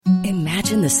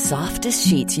Imagine the softest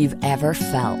sheets you've ever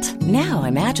felt. Now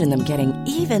imagine them getting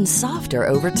even softer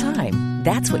over time.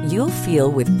 That's what you'll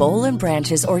feel with Boll and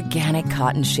Branch's organic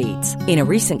cotton sheets. In a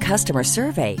recent customer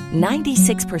survey,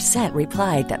 96%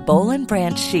 replied that Boll and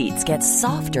Branch sheets get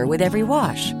softer with every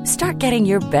wash. Start getting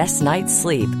your best night's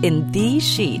sleep in these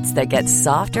sheets that get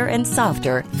softer and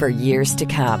softer for years to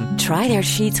come. Try their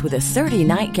sheets with a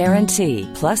 30-night guarantee.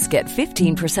 Plus, get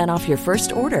 15% off your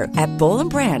first order at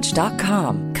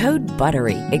bollandbranch.com. Code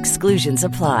BUTTERY. Exclusions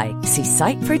apply. See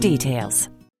site for details.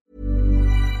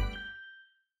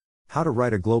 How to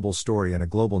write a global story and a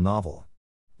global novel.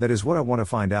 That is what I want to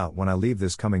find out when I leave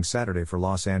this coming Saturday for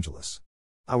Los Angeles.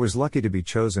 I was lucky to be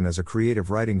chosen as a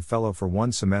creative writing fellow for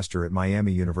one semester at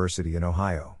Miami University in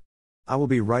Ohio. I will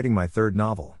be writing my third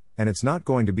novel, and it's not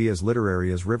going to be as literary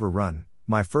as River Run,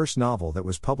 my first novel that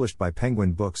was published by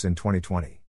Penguin Books in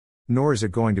 2020. Nor is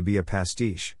it going to be a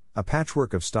pastiche, a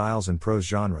patchwork of styles and prose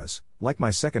genres, like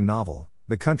my second novel,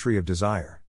 The Country of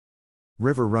Desire.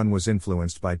 River Run was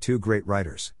influenced by two great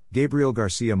writers, Gabriel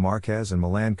Garcia Marquez and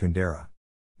Milan Kundera.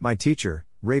 My teacher,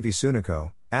 Ravi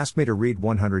Suniko, asked me to read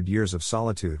 100 Years of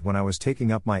Solitude when I was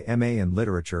taking up my MA in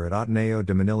Literature at Ateneo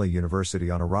de Manila University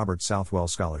on a Robert Southwell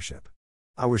scholarship.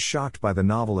 I was shocked by the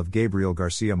novel of Gabriel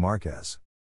Garcia Marquez.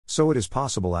 So it is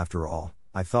possible after all,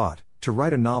 I thought, to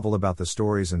write a novel about the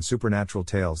stories and supernatural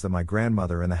tales that my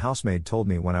grandmother and the housemaid told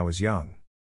me when I was young.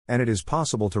 And it is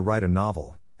possible to write a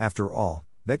novel, after all,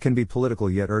 that can be political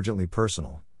yet urgently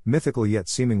personal, mythical yet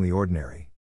seemingly ordinary.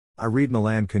 I read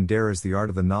Milan Kundera's The Art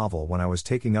of the Novel when I was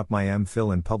taking up my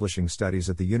MPhil in Publishing Studies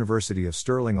at the University of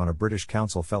Stirling on a British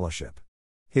Council fellowship.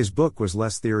 His book was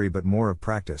less theory but more of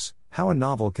practice, how a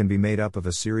novel can be made up of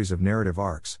a series of narrative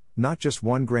arcs, not just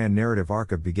one grand narrative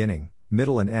arc of beginning,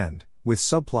 middle and end, with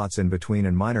subplots in between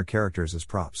and minor characters as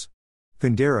props.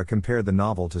 Kundera compared the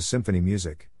novel to symphony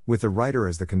music, with the writer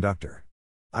as the conductor.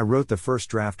 I wrote the first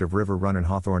draft of River Run in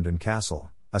Hawthornden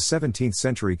Castle, a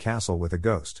 17th-century castle with a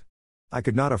ghost. I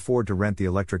could not afford to rent the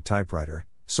electric typewriter,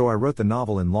 so I wrote the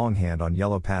novel in longhand on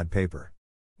yellow pad paper.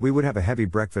 We would have a heavy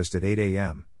breakfast at 8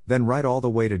 a.m., then write all the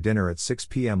way to dinner at 6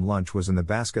 p.m. Lunch was in the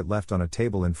basket left on a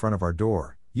table in front of our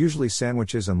door, usually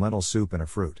sandwiches and lentil soup and a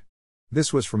fruit.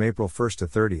 This was from April 1st to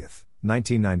 30th,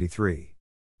 1993.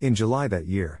 In July that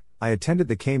year, I attended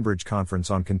the Cambridge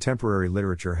Conference on Contemporary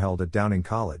Literature held at Downing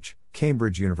College,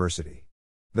 Cambridge University.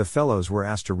 The fellows were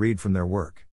asked to read from their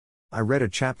work. I read a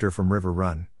chapter from River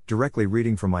Run, directly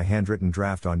reading from my handwritten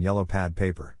draft on yellow pad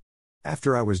paper.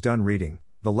 After I was done reading,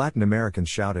 the Latin Americans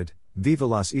shouted, "Viva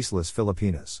las Islas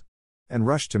Filipinas!" and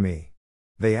rushed to me.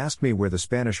 They asked me where the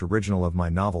Spanish original of my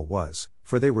novel was,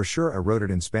 for they were sure I wrote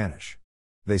it in Spanish.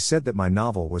 They said that my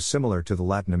novel was similar to the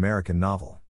Latin American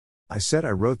novel. I said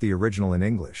I wrote the original in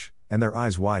English, and their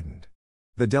eyes widened.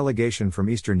 The delegation from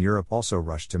Eastern Europe also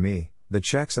rushed to me, the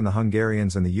Czechs and the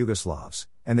Hungarians and the Yugoslavs,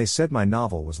 and they said my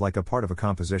novel was like a part of a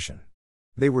composition.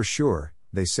 They were sure,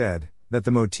 they said, that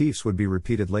the motifs would be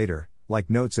repeated later, like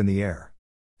notes in the air.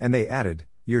 And they added,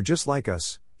 "You're just like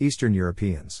us, Eastern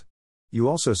Europeans. You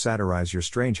also satirize your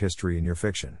strange history in your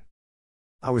fiction."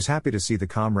 I was happy to see the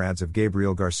comrades of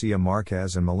Gabriel Garcia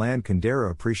Marquez and Milan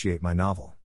Kundera appreciate my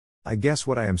novel. I guess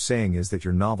what I am saying is that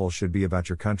your novel should be about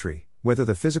your country, whether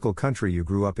the physical country you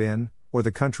grew up in, or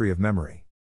the country of memory.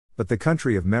 But the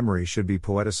country of memory should be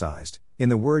poeticized, in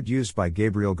the word used by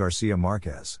Gabriel Garcia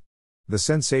Marquez. The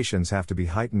sensations have to be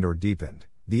heightened or deepened,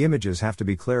 the images have to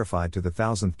be clarified to the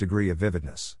 1000th degree of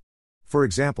vividness. For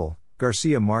example,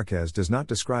 Garcia Marquez does not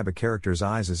describe a character's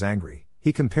eyes as angry,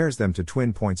 he compares them to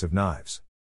twin points of knives.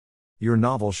 Your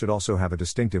novel should also have a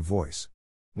distinctive voice.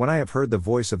 When I have heard the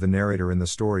voice of the narrator in the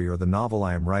story or the novel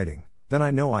I am writing, then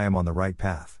I know I am on the right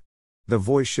path. The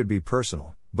voice should be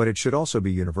personal, but it should also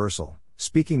be universal,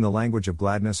 speaking the language of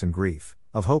gladness and grief,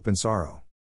 of hope and sorrow.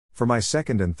 For my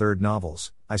second and third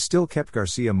novels, I still kept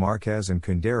Garcia Marquez and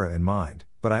Kundera in mind,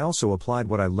 but I also applied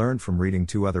what I learned from reading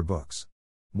two other books.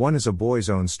 One is A Boy's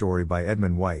Own Story by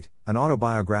Edmund White, an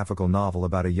autobiographical novel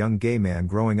about a young gay man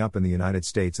growing up in the United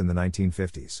States in the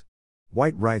 1950s.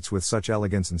 White writes with such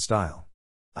elegance and style.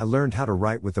 I learned how to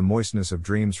write with the moistness of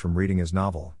dreams from reading his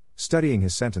novel, studying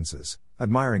his sentences,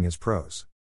 admiring his prose.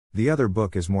 The other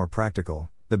book is more practical,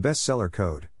 The Bestseller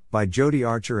Code, by Jodi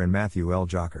Archer and Matthew L.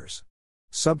 Jockers.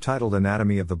 Subtitled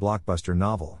Anatomy of the Blockbuster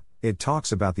Novel, it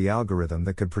talks about the algorithm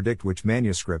that could predict which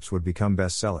manuscripts would become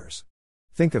bestsellers.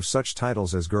 Think of such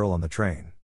titles as Girl on the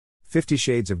Train, 50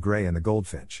 Shades of Grey and The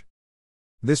Goldfinch.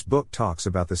 This book talks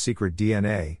about the secret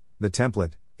DNA, the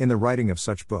template, in the writing of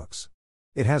such books.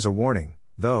 It has a warning,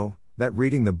 though, that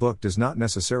reading the book does not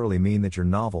necessarily mean that your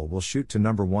novel will shoot to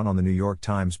number 1 on the New York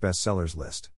Times bestsellers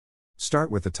list. Start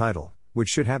with the title, which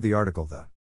should have the article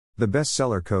The The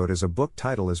bestseller code as a book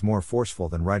title is more forceful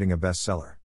than writing a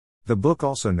bestseller. The book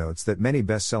also notes that many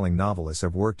best-selling novelists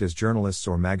have worked as journalists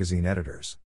or magazine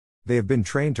editors. They have been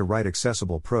trained to write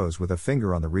accessible prose with a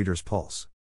finger on the reader's pulse.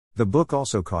 The book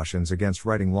also cautions against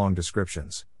writing long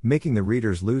descriptions, making the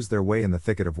readers lose their way in the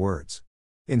thicket of words.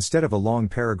 Instead of a long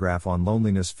paragraph on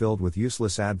loneliness filled with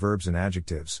useless adverbs and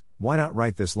adjectives, why not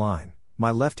write this line: "My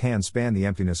left hand spanned the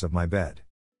emptiness of my bed."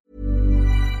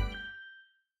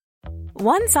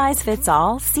 One size fits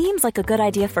all seems like a good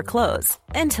idea for clothes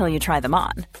until you try them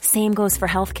on. Same goes for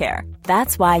healthcare.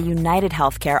 That's why United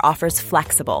Healthcare offers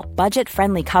flexible,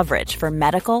 budget-friendly coverage for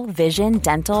medical, vision,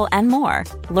 dental, and more.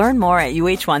 Learn more at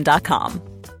uh1.com.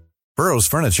 Burrow's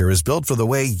furniture is built for the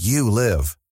way you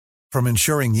live. From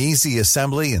ensuring easy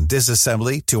assembly and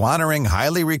disassembly to honoring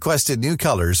highly requested new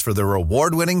colors for their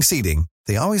award-winning seating,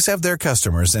 they always have their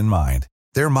customers in mind.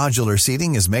 Their modular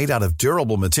seating is made out of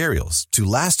durable materials to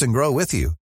last and grow with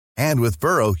you. And with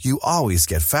Burrow, you always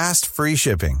get fast, free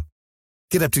shipping.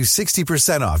 Get up to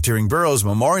 60% off during Burrow's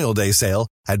Memorial Day sale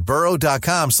at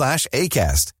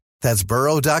burrow.com/ACAST. That's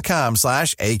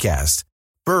burrow.com/ACAST.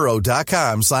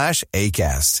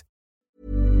 burrow.com/ACAST.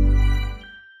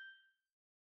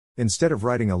 Instead of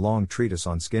writing a long treatise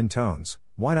on skin tones,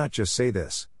 why not just say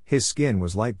this: "His skin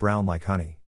was light brown like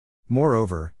honey."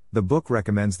 Moreover, the book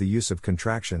recommends the use of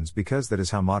contractions because that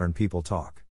is how modern people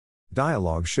talk.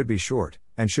 Dialogue should be short,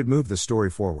 and should move the story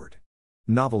forward.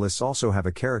 Novelists also have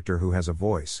a character who has a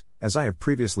voice, as I have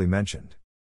previously mentioned.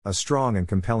 A strong and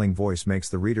compelling voice makes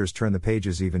the readers turn the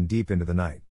pages even deep into the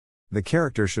night. The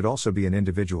character should also be an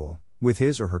individual, with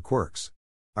his or her quirks.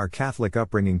 Our Catholic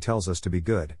upbringing tells us to be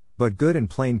good, but good and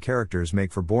plain characters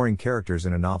make for boring characters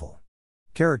in a novel.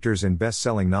 Characters in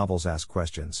best-selling novels ask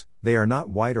questions. They are not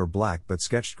white or black but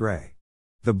sketched gray.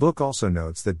 The book also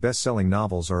notes that best-selling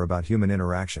novels are about human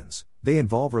interactions. They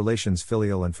involve relations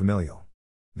filial and familial.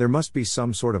 There must be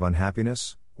some sort of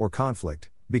unhappiness, or conflict,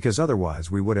 because otherwise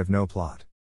we would have no plot.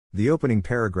 The opening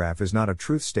paragraph is not a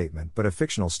truth statement but a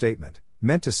fictional statement,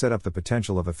 meant to set up the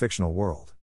potential of a fictional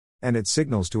world. And it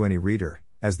signals to any reader,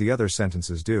 as the other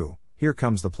sentences do, here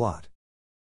comes the plot.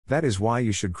 That is why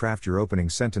you should craft your opening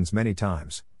sentence many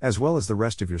times, as well as the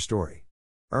rest of your story.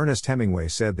 Ernest Hemingway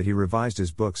said that he revised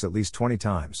his books at least 20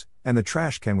 times, and the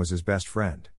trash can was his best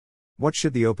friend. What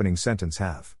should the opening sentence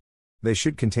have? They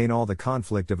should contain all the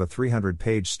conflict of a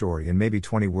 300-page story in maybe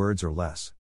 20 words or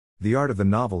less. The art of the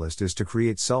novelist is to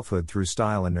create selfhood through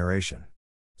style and narration.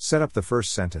 Set up the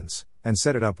first sentence, and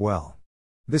set it up well.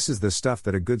 This is the stuff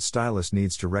that a good stylist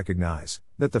needs to recognize,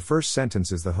 that the first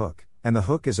sentence is the hook, and the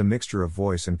hook is a mixture of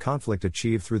voice and conflict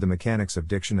achieved through the mechanics of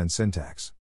diction and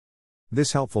syntax.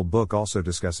 This helpful book also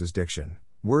discusses diction,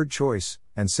 word choice,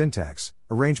 and syntax,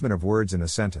 arrangement of words in a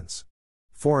sentence.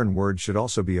 Foreign words should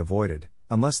also be avoided,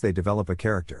 unless they develop a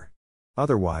character.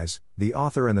 Otherwise, the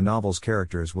author and the novel's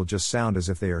characters will just sound as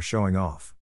if they are showing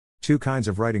off. Two kinds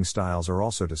of writing styles are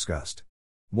also discussed.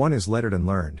 One is lettered and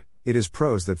learned. It is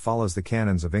prose that follows the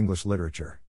canons of English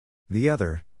literature. The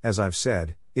other, as I've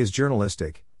said, is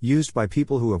journalistic, used by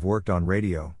people who have worked on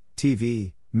radio,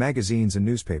 TV, magazines and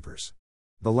newspapers.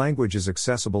 The language is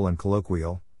accessible and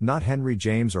colloquial, not Henry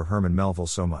James or Herman Melville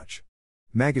so much.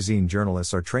 Magazine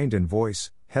journalists are trained in voice,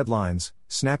 headlines,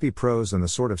 snappy prose and the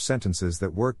sort of sentences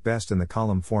that work best in the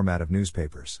column format of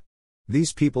newspapers.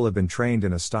 These people have been trained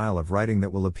in a style of writing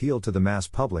that will appeal to the mass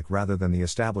public rather than the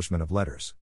establishment of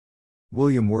letters.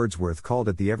 William Wordsworth called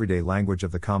it the everyday language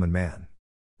of the common man.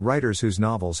 Writers whose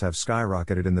novels have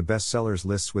skyrocketed in the bestsellers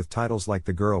lists with titles like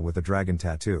The Girl with the Dragon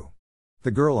Tattoo,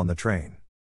 The Girl on the Train,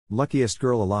 Luckiest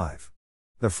Girl Alive,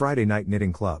 The Friday Night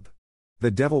Knitting Club,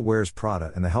 The Devil Wears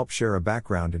Prada and The Help share a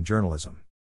background in journalism.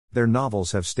 Their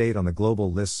novels have stayed on the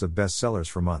global lists of bestsellers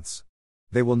for months.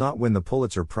 They will not win the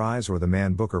Pulitzer Prize or the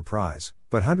Man Booker Prize,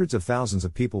 but hundreds of thousands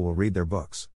of people will read their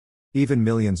books. Even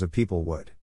millions of people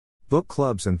would. Book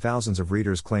clubs and thousands of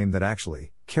readers claim that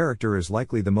actually, character is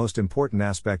likely the most important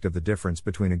aspect of the difference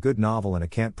between a good novel and a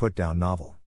can't-put-down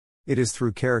novel. It is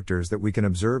through characters that we can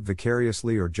observe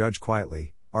vicariously or judge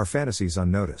quietly, our fantasies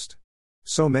unnoticed.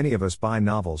 So many of us buy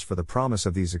novels for the promise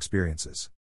of these experiences.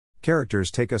 Characters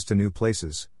take us to new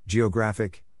places,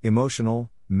 geographic,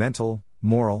 emotional, mental,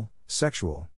 moral,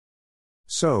 sexual.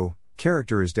 So,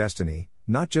 character is destiny,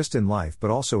 not just in life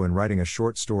but also in writing a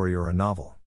short story or a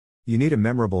novel. You need a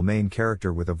memorable main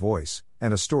character with a voice,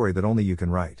 and a story that only you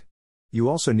can write. You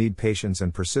also need patience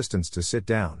and persistence to sit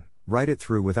down, write it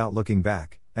through without looking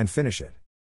back, and finish it.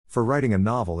 For writing a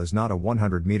novel is not a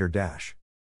 100-meter dash.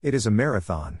 It is a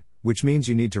marathon, which means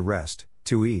you need to rest,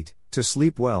 to eat, to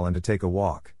sleep well and to take a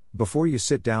walk, before you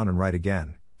sit down and write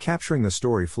again, capturing the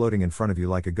story floating in front of you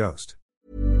like a ghost.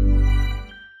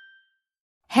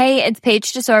 Hey, it's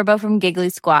Paige DeSorbo from Giggly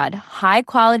Squad. High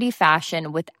quality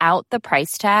fashion without the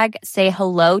price tag. Say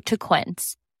hello to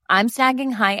Quince. I'm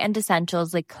snagging high-end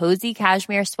essentials like cozy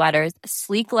cashmere sweaters,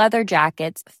 sleek leather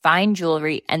jackets, fine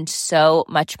jewelry, and so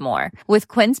much more. With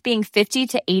Quince being 50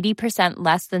 to 80%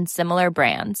 less than similar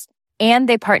brands. And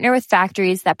they partner with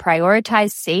factories that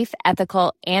prioritize safe,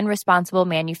 ethical, and responsible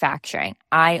manufacturing.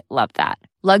 I love that.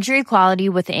 Luxury quality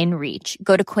within reach.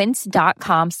 Go to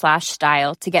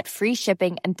quince.com/style to get free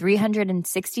shipping and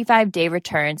 365-day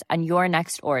returns on your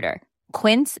next order.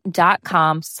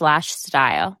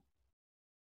 Quince.com/style.